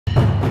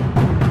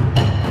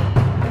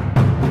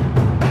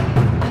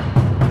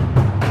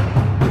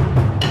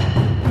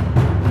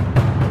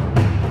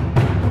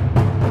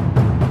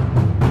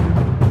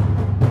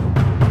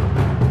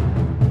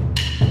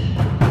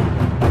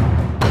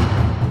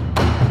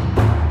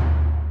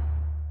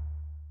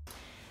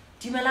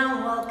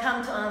Dumelang,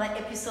 welcome to another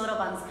episode of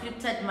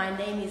Unscripted. My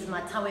name is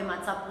Mathawe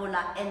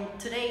Matsapola, and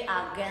today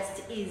our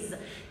guest is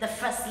the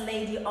First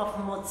Lady of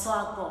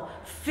Motswako,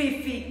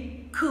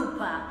 Fifi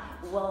Cooper.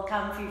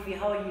 Welcome, Fifi.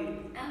 How are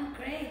you? I'm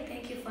great.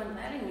 Thank you for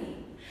inviting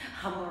me.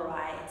 I'm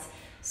alright.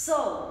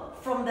 So,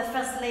 from the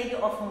First Lady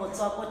of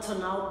Motswako to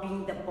now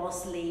being the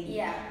Boss Lady,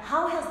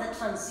 how has the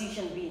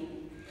transition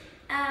been?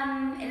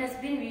 It has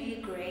been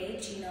really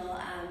great.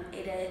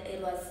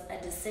 It was a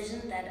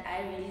decision that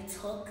I really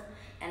took,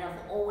 and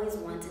I've always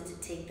wanted to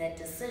take that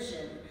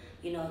decision,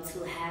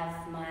 to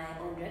have my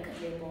own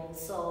record label.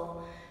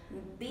 So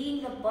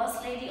being the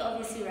boss lady,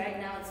 obviously right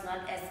now it's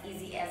not as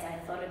easy as I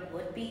thought it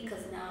would be,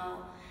 because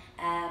now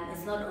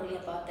it's not only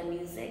about the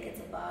music,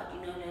 it's about,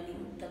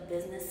 learning the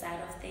business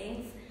side of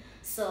things.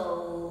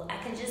 So I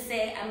can just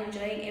say I'm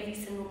enjoying every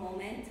single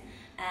moment.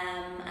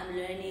 I'm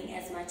learning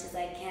as much as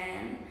I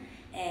can.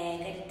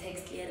 And it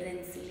takes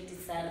clearance. Do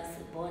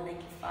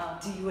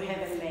you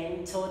have a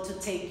mentor to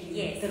take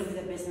you through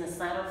the business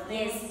side of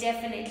things? Yes,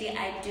 definitely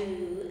I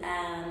do.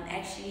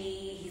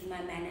 Actually, he's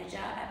my manager.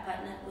 I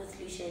partnered with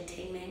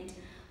Suid-Afrika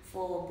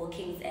for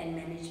bookings and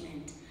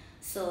management.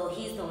 So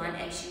he's the one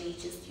actually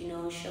just,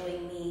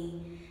 showing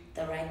me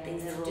the right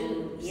things to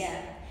do.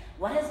 Yeah.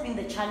 What has been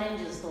the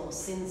challenges though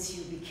since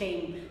you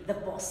became the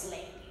boss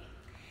lady?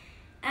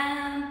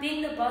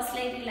 Being the boss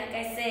lady, like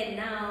I said,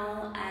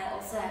 now I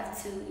also have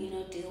to,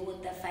 deal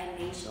with the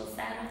financial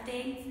side of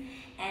things,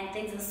 and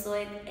things are so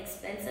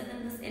expensive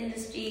in this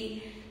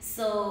industry.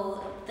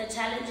 So the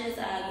challenges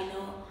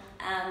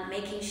are,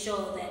 making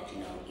sure that,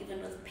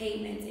 even with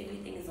payments,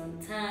 everything is on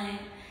time.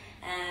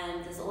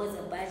 There's always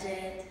a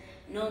budget.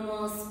 No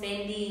more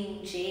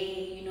spending,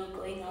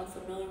 going out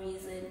for no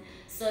reason.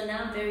 So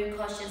now I'm very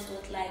cautious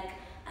with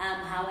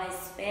how I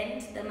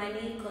spend the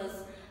money,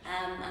 because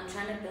I'm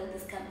trying to build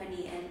this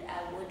company, and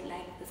I would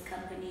like this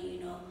company,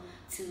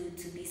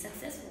 to be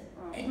successful.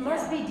 It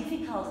must be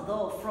difficult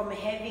though, from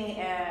having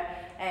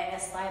a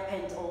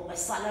stipend or a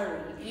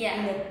salary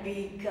in a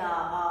big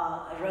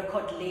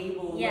record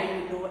label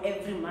where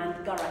every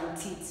month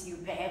guaranteed you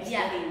perhaps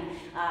getting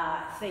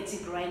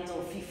 30 grand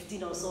or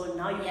 15 or so.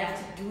 Now you have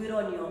to do it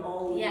on your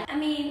own. Yeah, I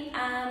mean,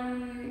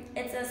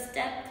 it's a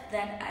step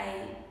that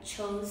I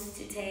chose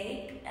to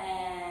take,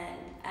 and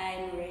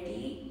I'm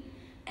ready.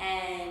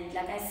 And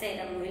like I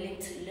said, I'm willing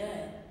to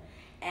learn.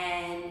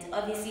 And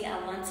obviously I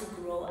want to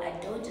grow. I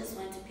don't just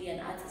want to be an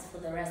artist for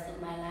the rest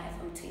of my life.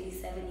 I'm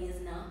 27 years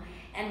now,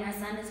 and my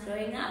son is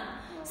growing up.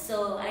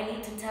 So I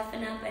need to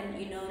toughen up and,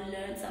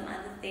 learn some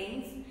other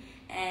things.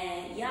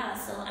 And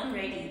so I'm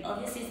ready.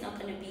 Obviously it's not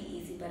going to be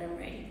easy, but I'm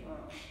ready.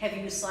 Have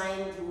you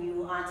signed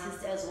new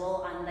artists as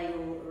well under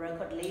your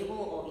record label,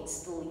 or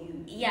it's still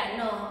you? Yeah,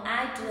 no,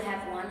 I do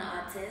have one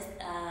artist.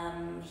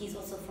 He's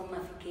also from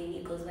African.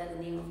 He goes by the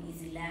name of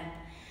Easy Lab.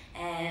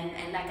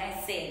 And like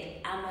I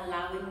said, I'm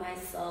allowing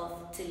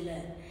myself to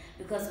learn,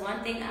 because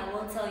one thing I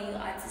will tell you,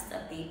 artists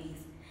are babies.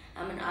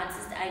 I'm an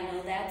artist, I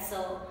know that.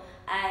 So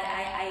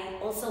I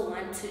also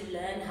want to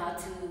learn how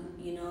to,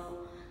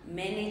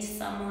 manage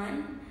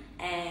someone,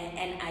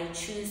 and I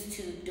choose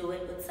to do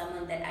it with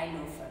someone that I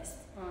know first.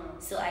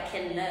 So I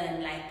can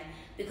learn,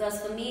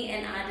 because for me,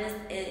 an artist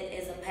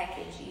is a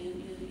package.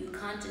 You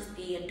can't just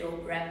be a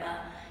dope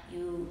rapper.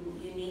 You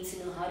need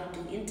to know how to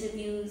do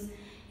interviews.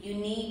 You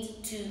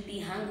need to be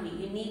hungry.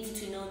 You need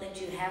to know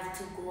that you have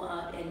to go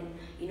out and,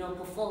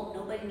 perform.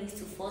 Nobody needs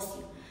to force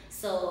you.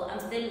 So I'm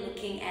still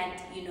looking at,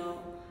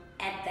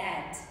 at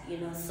that,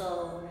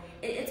 So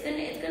it's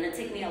gonna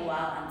take me a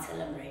while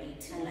until I'm ready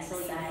to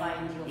until you sign.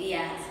 find your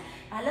place.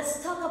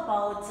 Let's talk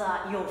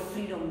about your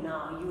freedom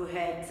now. You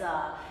had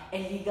a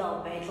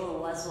legal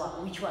battle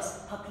which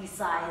was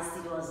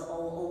publicized. It was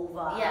all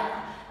over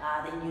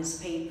the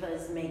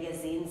newspapers,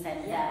 magazines,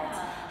 and that.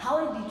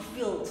 How did it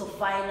feel to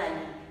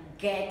finally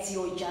get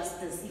your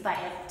justice, if I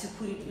have to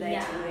put it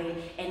that way,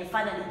 and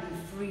finally be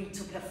free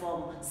to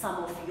perform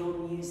some of your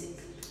music?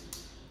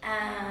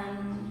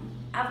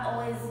 I've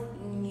always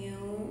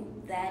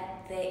knew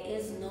that there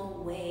is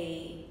no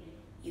way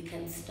you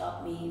can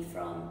stop me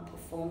from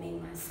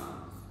performing my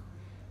songs.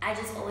 I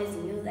just always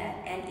knew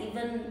that. And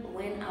even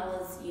when I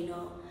was,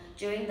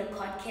 during the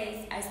court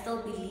case, I still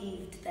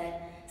believed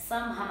that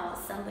somehow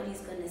somebody's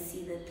going to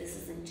see that this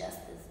is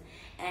injustice.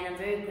 And I'm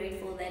very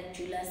grateful that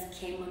Julius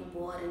came on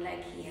board, and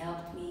he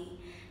helped me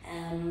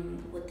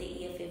with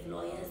the EFF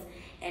lawyers,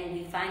 and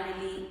we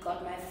finally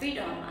got my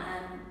freedom.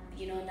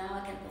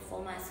 Now I can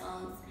perform my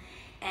songs.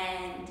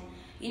 And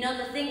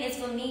the thing is,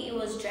 for me, it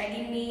was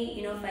dragging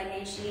me,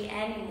 financially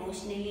and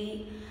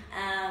emotionally.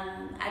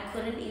 I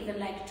couldn't even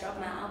drop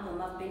my album.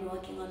 I've been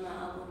working on my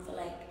album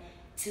for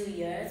 2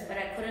 years, but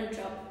I couldn't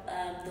drop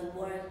the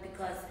work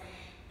because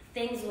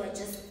things were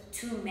just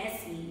too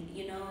messy,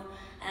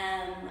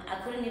 I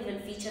couldn't even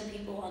feature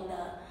people on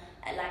the,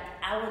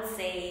 I would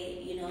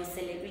say,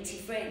 celebrity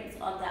friends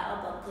on the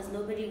album, because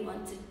nobody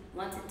wanted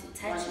to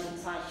touch me.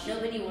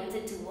 Nobody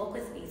wanted to work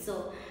with me.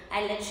 So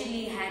I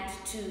literally had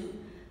to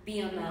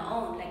be on my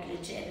own,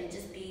 legit, and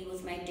just be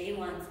with my day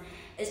ones.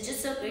 it's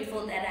just so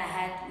grateful that I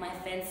had my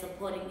fans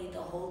supporting me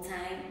the whole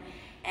time,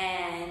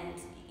 and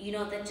you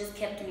know, that just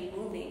kept me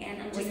moving.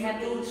 And I'm just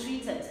happy. Were you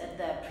ill-treated at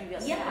the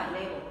previous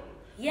label?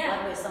 Yeah.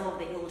 What were some of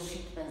the ill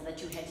treatments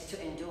that you had to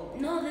endure?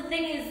 No, the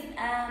thing is,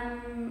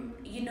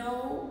 you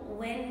know,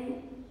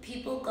 when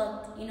people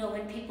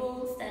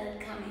started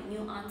coming,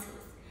 new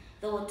artists,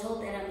 they were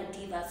told that I'm a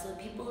diva, so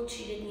people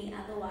treated me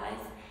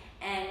otherwise.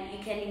 And you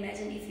can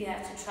imagine if you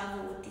have to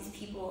travel with these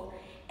people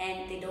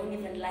and they don't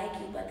even like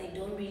you, but they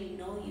don't really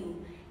know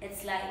you.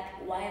 It's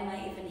like, why am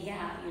I even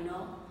here, you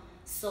know?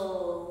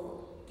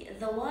 So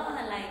there were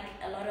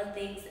like a lot of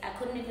things. I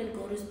couldn't even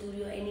go to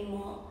studio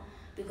anymore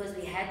because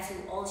we had to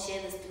all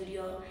share the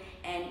studio,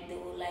 and they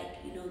would like,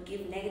 you know,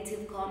 give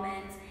negative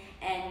comments,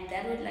 and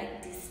that would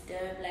like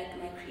disturb like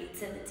my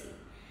creativity.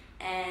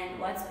 And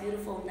what's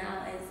beautiful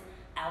now is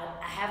I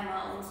have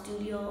my own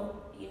studio,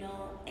 you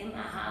know, in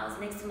my house,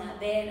 next to my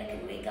bed. I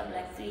can wake up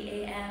like 3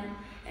 a.m.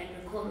 and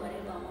record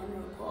whatever I want to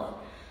record.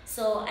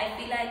 So I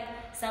feel like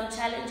some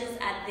challenges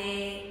are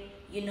there,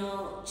 you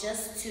know,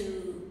 just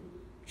to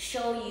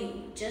show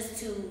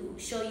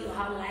you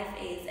how life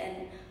is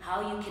and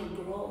how you can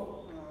grow.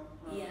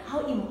 Yeah.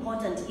 How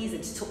important is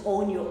it to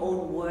own your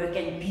own work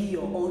and be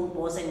your own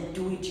boss and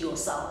do it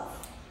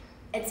yourself?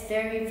 It's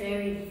very,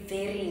 very,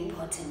 very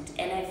important.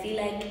 And I feel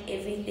like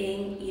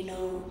everything, you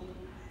know,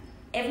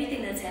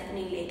 everything that's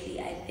happening lately,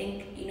 I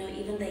think, you know,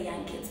 even the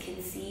young kids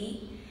can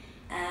see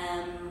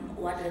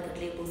what record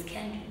labels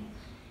can do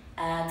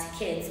to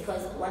kids.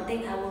 Because one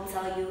thing I will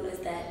tell you is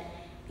that,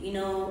 you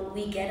know,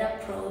 we get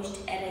approached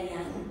at a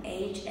young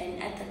age,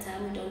 and at the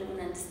time we don't even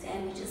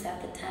understand, we just have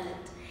the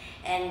talent.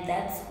 And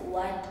that's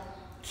what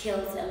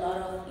kills a lot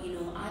of, you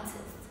know,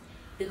 artists.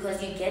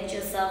 Because you get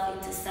yourself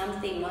into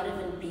something not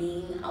even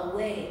being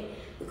aware.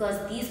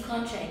 Because these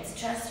contracts,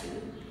 trust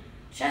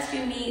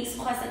you me, it's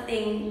quite a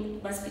thing,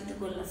 but speak to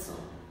God so.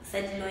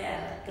 Said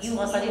lawyer. You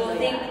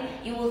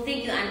will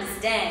think you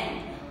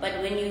understand,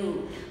 but when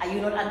you... Are you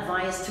not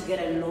advised to get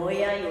a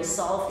lawyer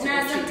yourself?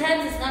 Nah,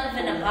 sometimes it's not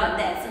even about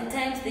that.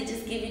 Sometimes they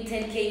just give you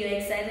 10K, you're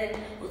excited.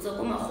 We do you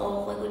want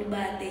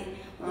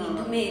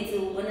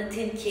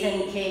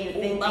 10K, you're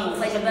thinking,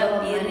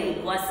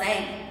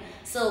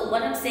 so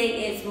what I'm saying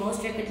is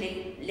most record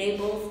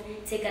labels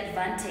take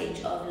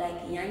advantage of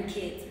like young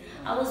kids.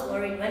 I was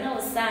worried when I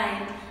was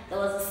signed. There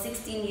was a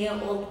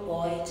 16-year-old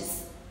boy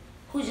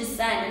who just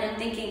signed, and I'm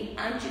thinking,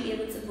 aren't you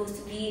even supposed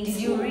to be in school?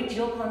 Did you read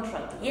your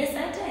contract? Yes,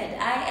 I did.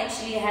 I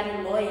actually had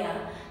a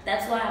lawyer.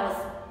 That's why I was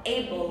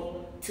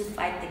able to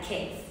fight the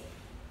case,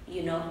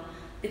 you know,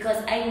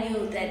 because I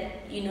knew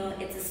that, you know,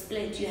 it's a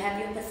split. You have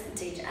your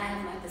percentage, I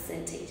have my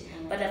percentage,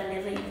 but I've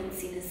never even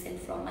seen a cent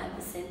from my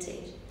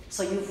percentage.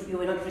 So you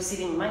were not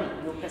receiving money,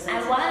 your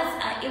percentage?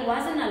 It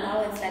was an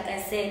allowance, like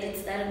I said. It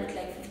started with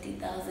like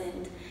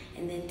 50,000,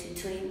 and then to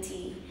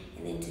 20,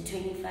 and then to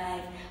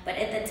 25. But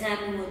at the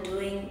time, we were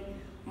doing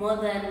more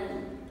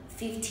than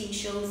 15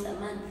 shows a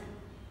month.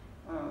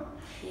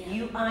 Yeah.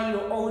 You are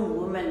your own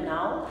woman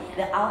now. Yeah.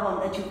 The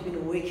album that you've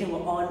been working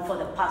on for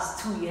the past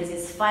 2 years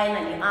is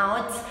finally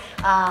out.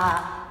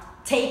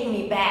 Take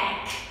Me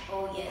Back.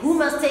 Oh, yes. Who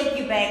must take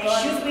you back?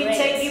 God, should we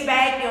take you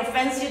back? Your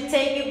friends should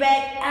take you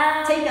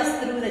back? Take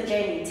us through the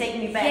journey. Take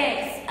me back.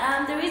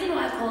 Yes. The reason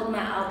why I called my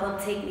album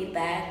Take Me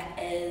Back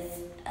is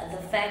the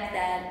fact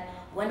that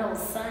when I was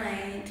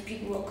signed,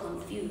 people were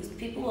confused.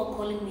 People were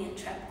calling me a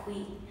trap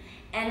queen.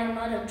 And I'm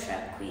not a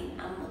trap queen.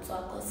 I'm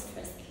Motswako's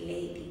first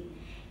lady.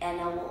 And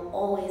I will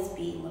always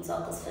be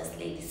Motswako's first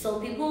lady. So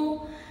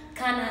people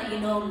kind of, you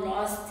know,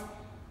 lost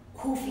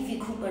who Fifi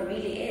Cooper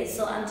really is.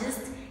 So I'm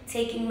just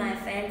taking my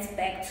fans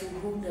back to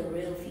who the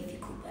real Fifi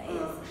Cooper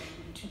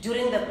is.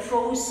 During the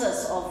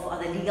process of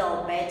the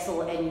legal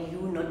battle and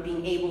you not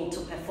being able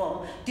to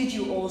perform, did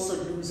you also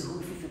lose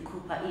who Fifi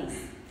Cooper is?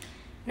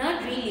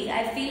 Not really.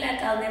 I feel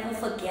like I'll never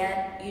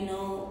forget, you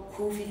know,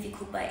 who Fifi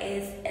Cooper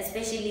is,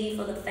 especially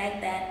for the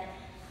fact that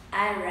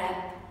I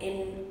rap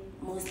in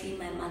mostly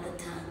my mother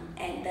tongue,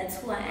 and that's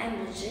who I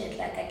am legit.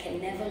 Like, I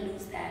can never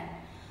lose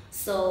that.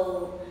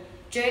 So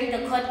during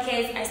the court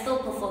case, I still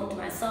performed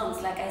my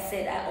songs. Like I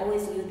said, I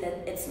always knew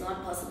that it's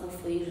not possible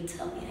for you to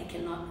tell me I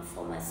cannot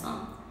perform my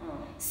song.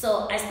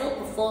 So I still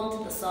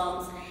performed the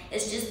songs.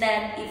 It's just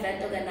that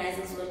event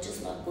organizers were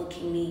just not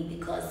booking me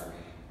because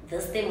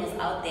this thing was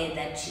out there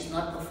that she's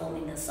not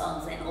performing the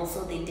songs, and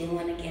also they didn't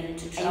want to get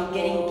into trouble. Are you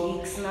getting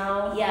gigs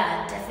now?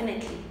 Yeah,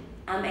 definitely.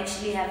 I'm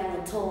actually having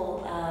a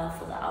tour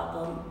for the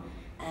album.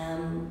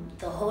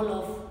 The whole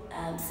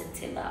of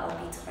September,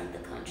 I'll be touring the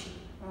country.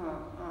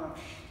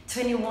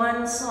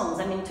 21 songs,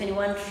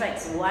 21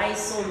 tracks. Why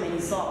so many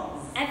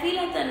songs? I feel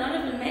like there are not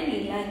even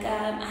many. Like,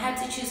 I had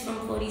to choose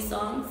from 40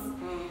 songs.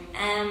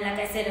 And like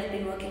I said, I've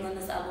been working on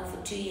this album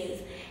for 2 years.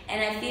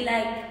 And I feel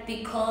like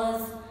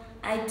because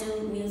I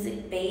do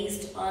music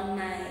based on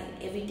my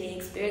everyday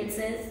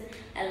experiences,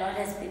 a lot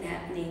has been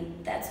happening.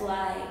 That's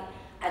why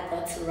I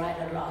got to write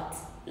a lot.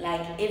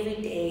 Like,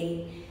 every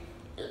day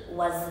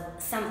was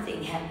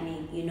something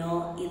happening, you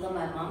know. Either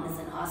my mom is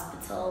in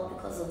hospital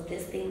because of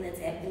this thing that's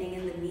happening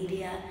in the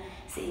media,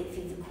 saying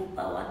Fifi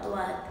Cooper,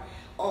 what,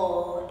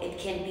 or it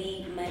can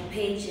be my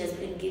page has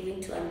been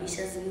given to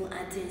ambitious new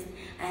artists.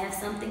 I have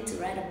something to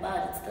write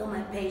about. It's still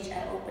my page.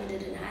 I opened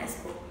it in high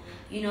school,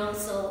 you know.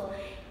 So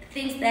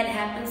things that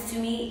happens to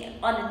me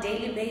on a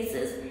daily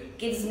basis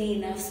gives me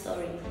enough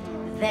story.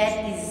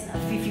 That is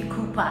Fifi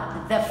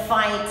Cooper, the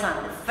fighter,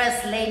 the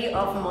first lady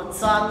of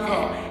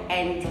Motswako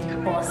and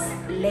boss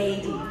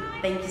lady.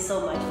 Thank you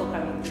so much for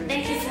coming through.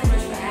 Thank you so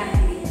much for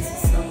having me.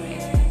 This is so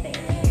great. Thank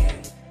you.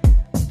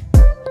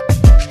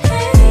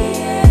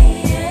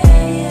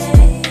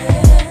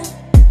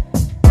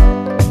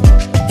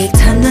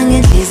 Ngikuthanda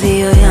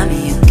ngenhliziyo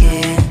yami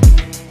yonke,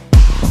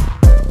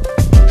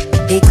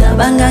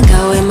 ngicabanga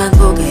ngawe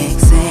makuke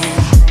ekuseni,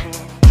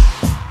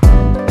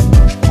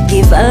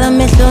 ngivala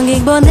amehlo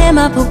ngikubone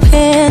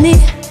emaphupheni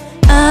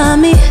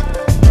ami.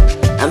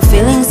 I'm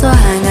feeling so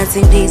high ngathi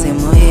ngidize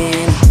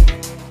emoyeni,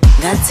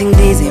 ngathi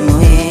ngidize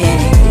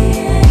emoyeni,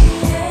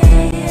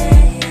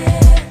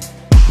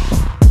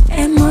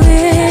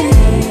 emoyeni,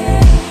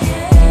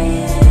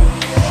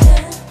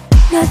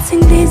 ngathi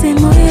ngidize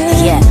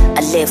emoyeni. Yeah,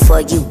 I live for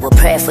you, will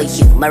pray for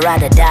you. My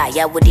ride or die,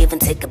 I would even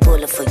take a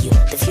bullet for you.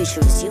 The future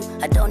is you,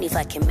 I don't know if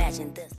I can imagine this.